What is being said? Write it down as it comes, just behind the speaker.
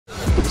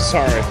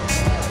sorry.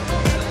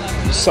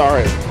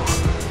 Sorry.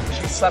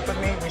 She slept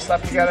with me. We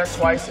slept together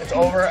twice. It's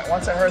over.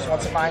 Once at hers,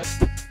 once at mine.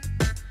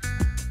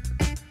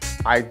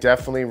 I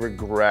definitely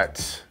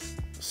regret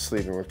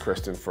sleeping with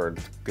Kristen for a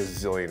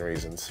gazillion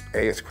reasons.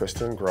 A, it's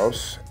Kristen,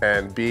 gross.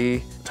 And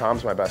B,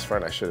 Tom's my best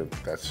friend. That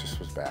just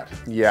was bad.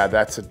 Yeah,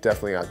 that's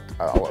definitely a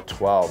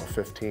 12,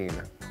 15.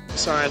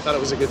 Sorry, I thought it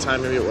was a good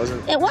time. Maybe it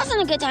wasn't. It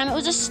wasn't a good time. It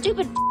was a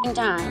stupid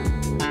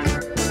time.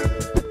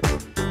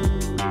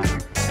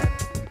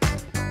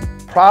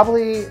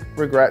 Probably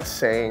regret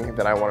saying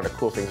that I wanted to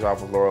cool things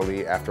off with Laura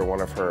Lee after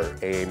one of her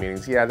AA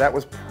meetings. Yeah, that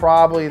was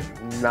probably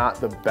not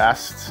the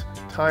best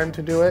time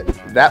to do it.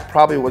 That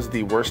probably was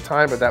the worst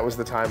time, but that was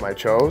the time I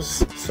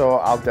chose. So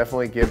I'll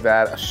definitely give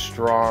that a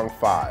strong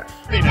 5.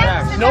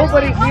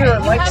 Nobody here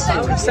likes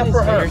you except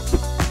for her.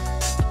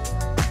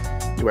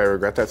 Do I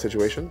regret that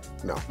situation?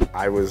 No.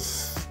 I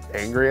was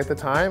angry at the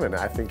time, and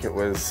I think it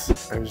was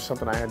just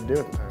something I had to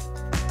do at the time.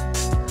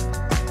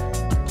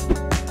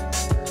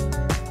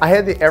 I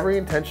had every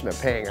intention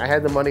of paying. I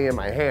had the money in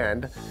my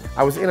hand.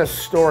 I was in a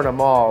store in a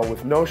mall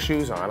with no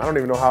shoes on. I don't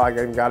even know how I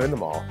even got in the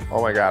mall.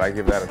 Oh my God, I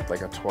give that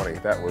like a 20.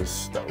 That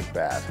was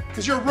bad.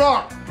 Because you're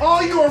wrong.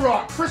 All you are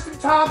wrong. Kristen,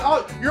 Tom,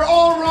 you're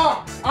all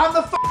wrong. I'm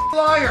the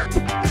liar.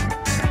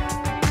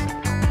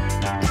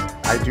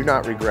 I do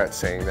not regret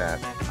saying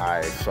that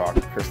I saw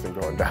Kristen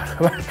going down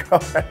on my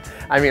girlfriend.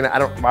 I mean,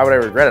 why would I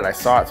regret it? I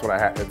saw it's what I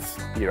had.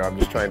 I'm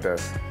just trying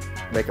to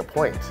make a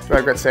point. Do I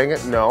regret saying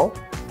it? No.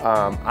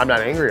 I'm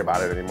not angry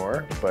about it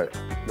anymore, but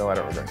no, I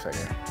don't regret saying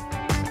it.